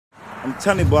I'm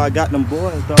telling you, boy, I got them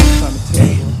boys, dog. I'm trying to tell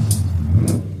you.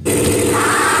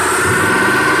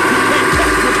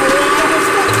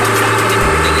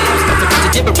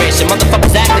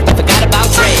 Motherfuckers act like they forgot about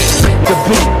Dre. The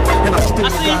beat, and I still I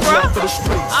see you, got bro. love for the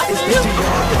streets. I It's see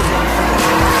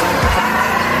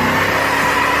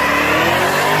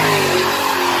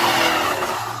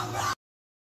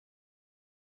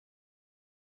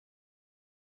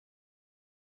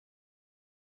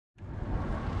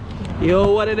you.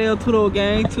 Yo, what it is, Tudo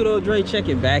gang? Tudo Dre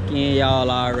checking back in, y'all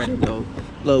already know.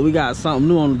 Look, we got something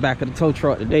new on the back of the tow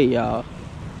truck today, y'all.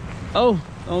 Oh,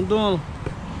 don't do him.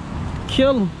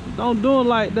 Kill him. Don't do him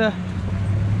like that.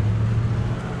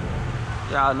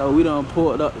 Y'all know we done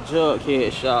pulled up the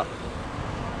Jughead shop.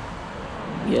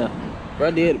 Yeah, bro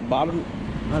did the bottom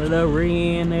under the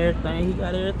ring and everything. He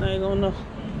got everything on there.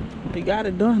 He got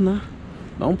it done now.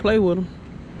 Don't play with him.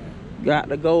 Got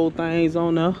the gold things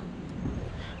on there.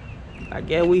 I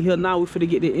guess we here now. We finna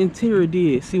get the interior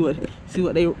did. See what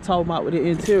they talking about with the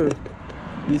interior.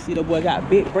 You see the boy got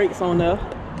big brakes on there.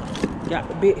 Got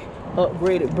the big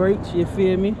upgraded brakes. You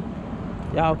feel me?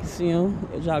 Y'all can see him.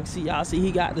 As y'all can see,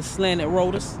 he got the slanted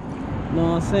rotors. You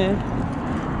know what I'm saying?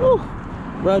 Woo,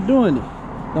 bro, doing it.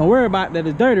 Don't worry about that.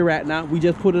 It's dirty right now. We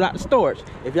just put it out the storage.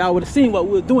 If y'all would have seen what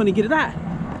we were doing to get it out,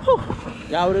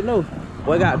 y'all would have known.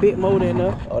 Boy got a big motor in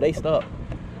there. Oh, they stuck.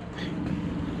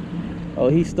 Oh,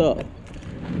 he stuck.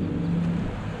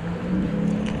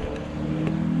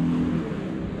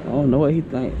 I don't know what he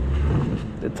think.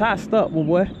 The tie stuck, my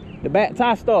boy. The back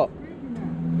tie stuck.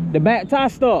 The back tie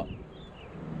stuck.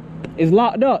 It's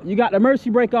locked up. You got the mercy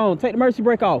brake on. Take the mercy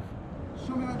brake off.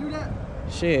 Show me how to do that.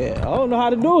 Shit, I don't know how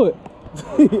to do it.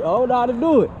 I don't know how to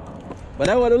do it. But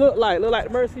that's what it look like. Look like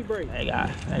the mercy brake. They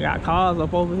got cars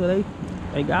up over here.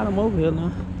 They got them over here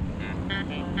now.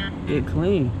 Get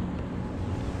clean.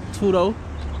 Tudo.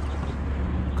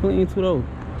 Clean Tudo.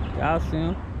 Y'all see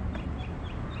him.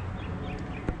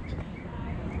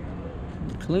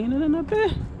 Cleaning in up there.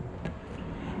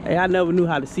 Hey, I never knew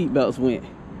how the seatbelts went.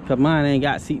 Cause mine ain't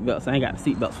got seatbelts. I ain't got the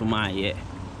seatbelts for mine yet.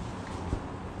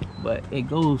 But it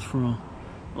goes from,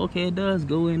 okay, it does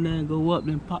go in there and go up,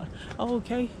 then pop. Oh,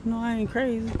 okay, no, I ain't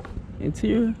crazy.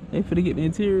 Interior, they finna get the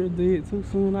interior did too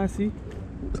soon, I see.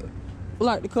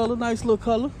 Like the color, nice little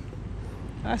color.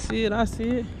 I see it,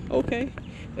 okay.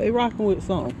 They rocking with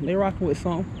something,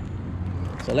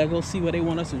 So let's go see where they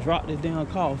want us to drop this damn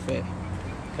car off at.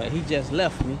 Cause he just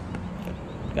left me.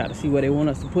 Gotta see where they want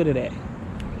us to put it at.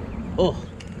 Oh.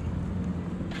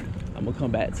 I'm gonna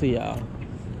come back to y'all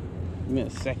in a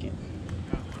second.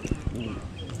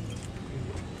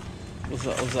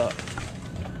 What's up?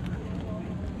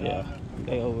 Yeah,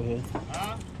 they over here.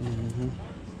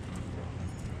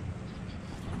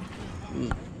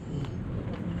 You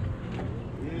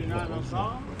ain't got no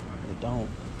song? They don't.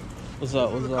 What's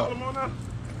up?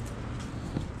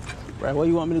 Right, where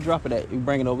you want me to drop it at? You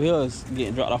bring it over here or it's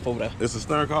getting dropped off over there? It's a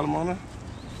stern column on there?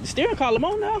 The steering column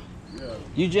on now? Yeah.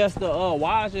 You just the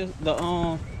wires,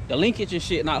 the linkage and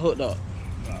shit not hooked up.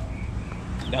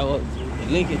 That was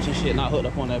the linkage and shit not hooked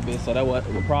up on that bitch. So that's what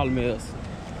the problem is.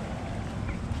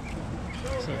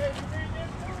 So,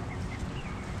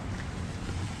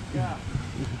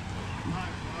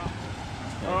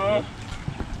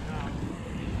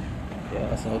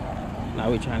 yeah, so now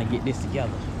we're trying to get this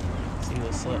together. See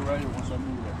what's up.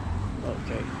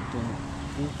 Okay.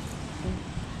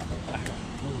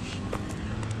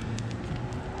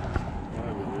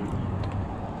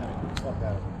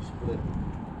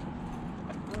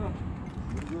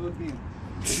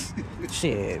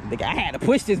 Shit, nigga, I had to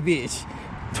push this bitch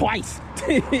twice.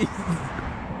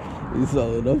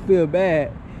 So don't feel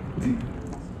bad.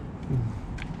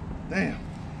 Damn.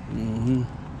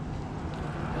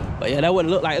 But yeah, that what it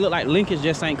looked like. It looked like linkage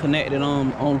just ain't connected on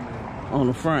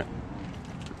the front.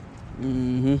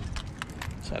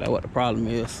 So that's what the problem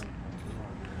is.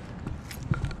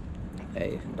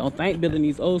 Hey, don't think building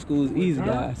these old schools is easy,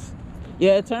 guys.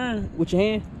 Yeah, turn with your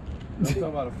hand. You talking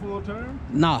about a full turn?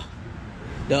 Nah.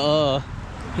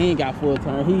 He ain't got full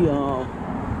turn.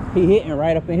 He hitting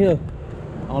right up in here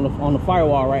on the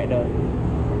firewall right there.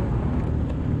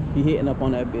 He hitting up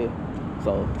on that bit.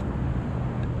 So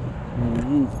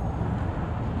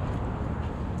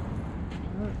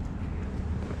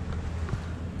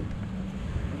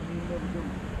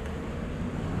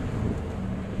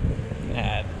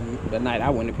that night I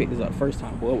went and picked this up the first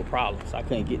time, boy, it was problems. I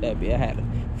couldn't get that bit. I had to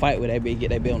fight with that bit, get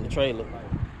that bit on the trailer.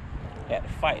 Had to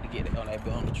fight to get it on that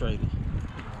bit on the trailer.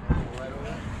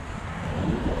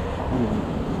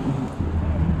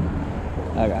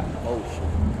 I got motion.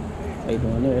 They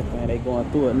doing everything. They going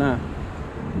through it now.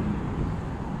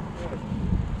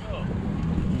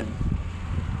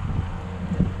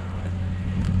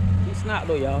 snot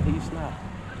though, y'all. He snot.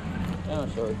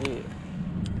 Damn sure did.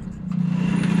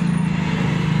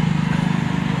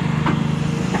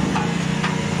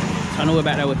 Turn the wheel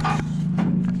back that way.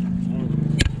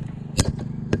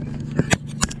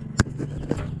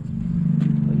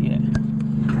 But yeah.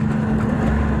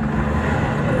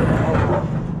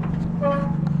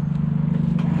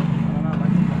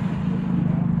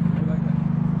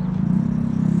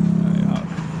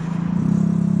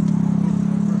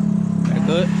 That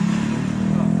good?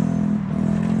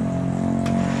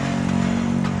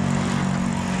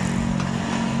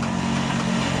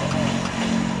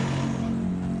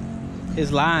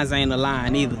 His lines ain't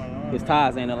aligned either. His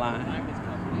tires ain't aligned.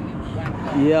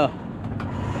 Yeah.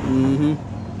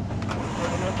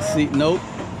 See, nope.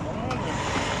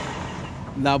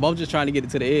 Nah, but I'm just trying to get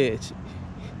it to the edge.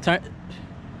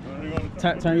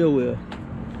 Turn your wheel.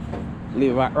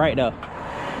 Leave it right there.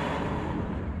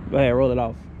 Go ahead, roll it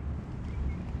off.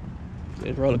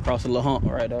 Just roll it across the little hump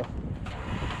right there.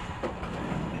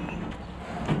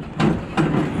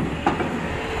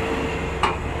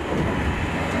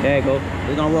 There you go.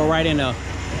 It's gonna roll right in there.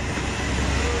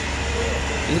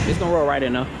 It's gonna roll right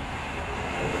in there.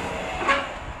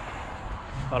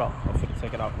 Hold on, I'm finna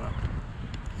take it off now.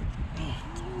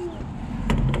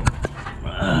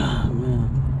 Man.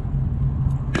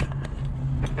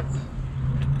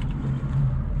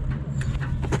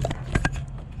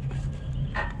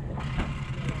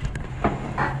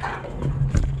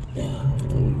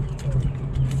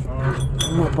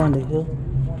 I'm up under here.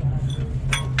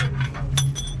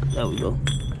 There we go.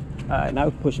 Alright, now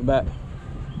we can push it back.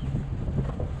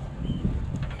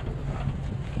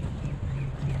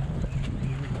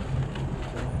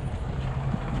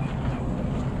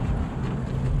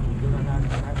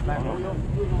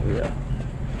 Yeah.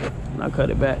 Now cut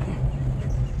it back.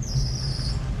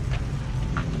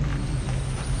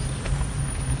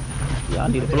 Yeah, I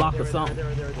need a block or something.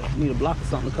 Need a block or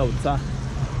something to cover the tire.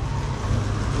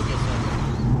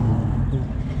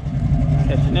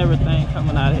 Catching everything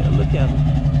coming out of here. Look at him.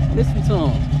 Listen to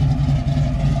him.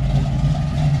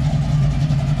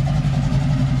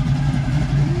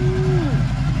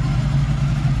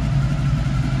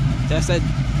 That's that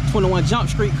 21 Jump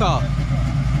Street car.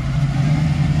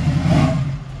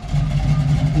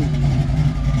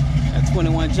 That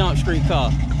 21 Jump Street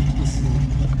car.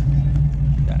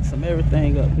 Got some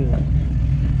everything up here.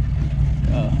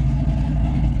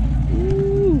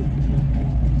 Ooh.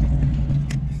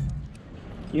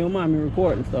 You don't mind me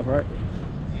recording stuff, right?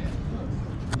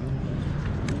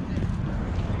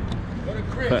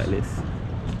 Cutlass.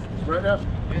 Right there?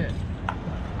 Yeah.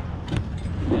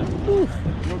 Push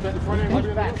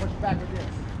back again.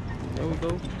 There we go.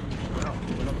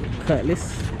 Cutlass.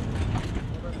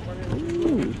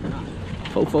 Ooh.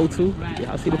 442.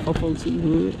 Y'all see the 442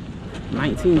 hood?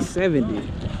 1970.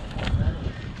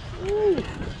 Ooh.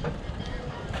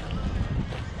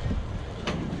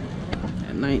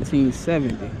 At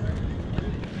 1970.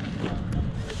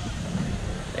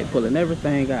 They pulling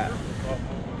everything out.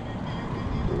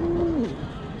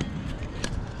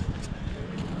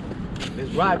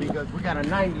 It's right because we got a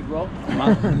 90, bro.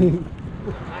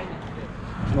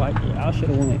 Like, y'all should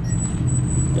have went.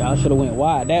 Y'all should have went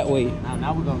wide that way.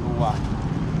 Now we're gonna go wide.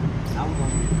 Now we're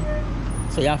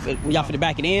gonna. So y'all for the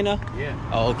back it in, Yeah.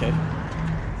 Oh, okay.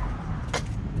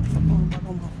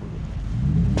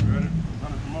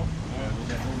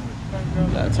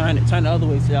 Turn the other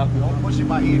way so y'all can. Don't push it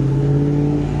by here.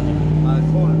 By the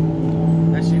corner.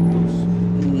 That shit loose.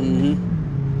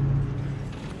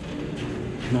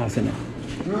 No, it's in there.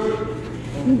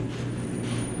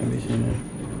 Maybe it's in there.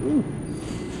 Ooh.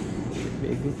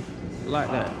 Big, like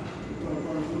that.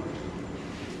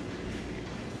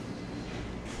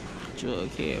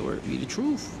 Jughead work be the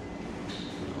truth.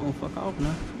 Don't fuck off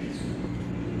now.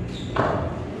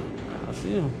 I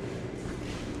see him.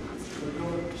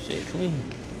 Shit clean.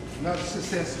 Not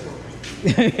successful.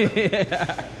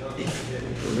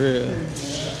 For real.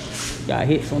 Got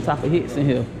hits on top of hits in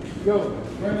here. Yo,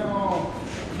 bring it on.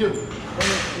 Yo, bring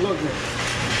it. Look at.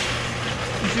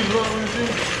 You see the logo in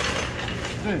this?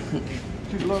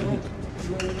 See the logo?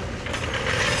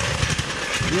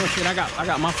 You know shit, I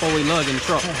got my 4-way lug in the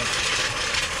truck. A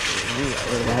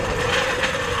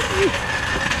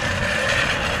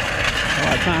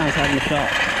lot of times having the shop.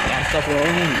 A lot of stuff go wrong,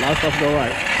 a lot of stuff go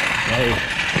right. Hey,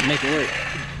 make it work.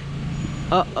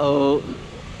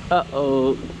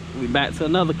 Uh-oh. We back to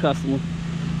another customer.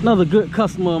 Another good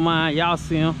customer of mine. Y'all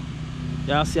see him.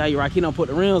 Y'all see how you rock. He done put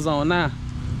the rims on now.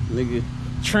 Nigga,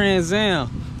 Trans Am.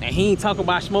 And he ain't talking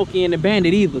about Smokey and the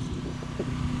Bandit either.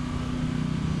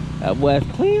 That boy's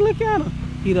clean, look at him.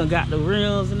 He done got the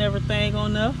rims and everything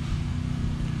on there.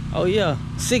 Oh yeah,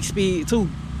 6-speed too.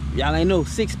 Y'all ain't know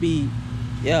 6-speed.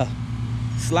 Yeah,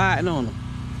 sliding on them.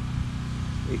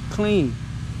 It clean.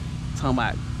 Talking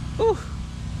about, ooh,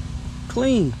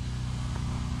 clean.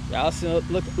 Y'all see?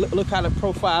 Look how the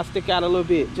profile stick out a little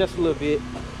bit, just a little bit,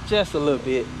 just a little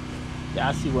bit.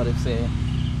 Y'all see what it's saying?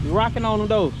 You rocking on them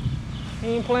though. He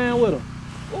ain't playing with them.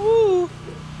 Ooh,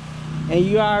 and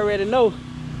you already know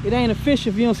it ain't official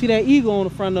if you don't see that eagle on the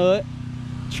front of it.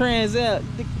 Trans out.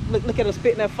 Look at him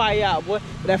spitting that fire out, boy.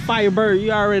 That firebird,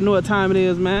 you already know what time it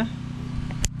is, man.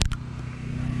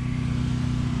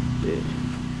 Yeah.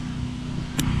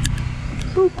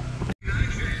 Boop.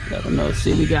 Let them know.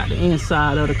 See, we got the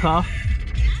inside of the car.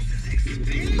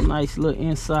 Nice little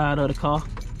inside of the car.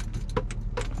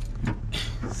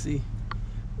 See.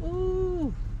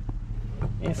 Ooh.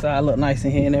 Inside look nice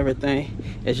in here and everything.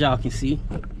 As y'all can see.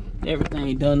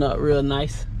 Everything done up real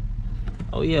nice.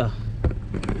 Oh yeah.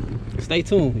 Stay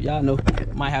tuned. Y'all know.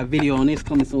 Might have video on this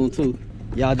coming soon too.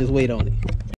 Y'all just wait on it.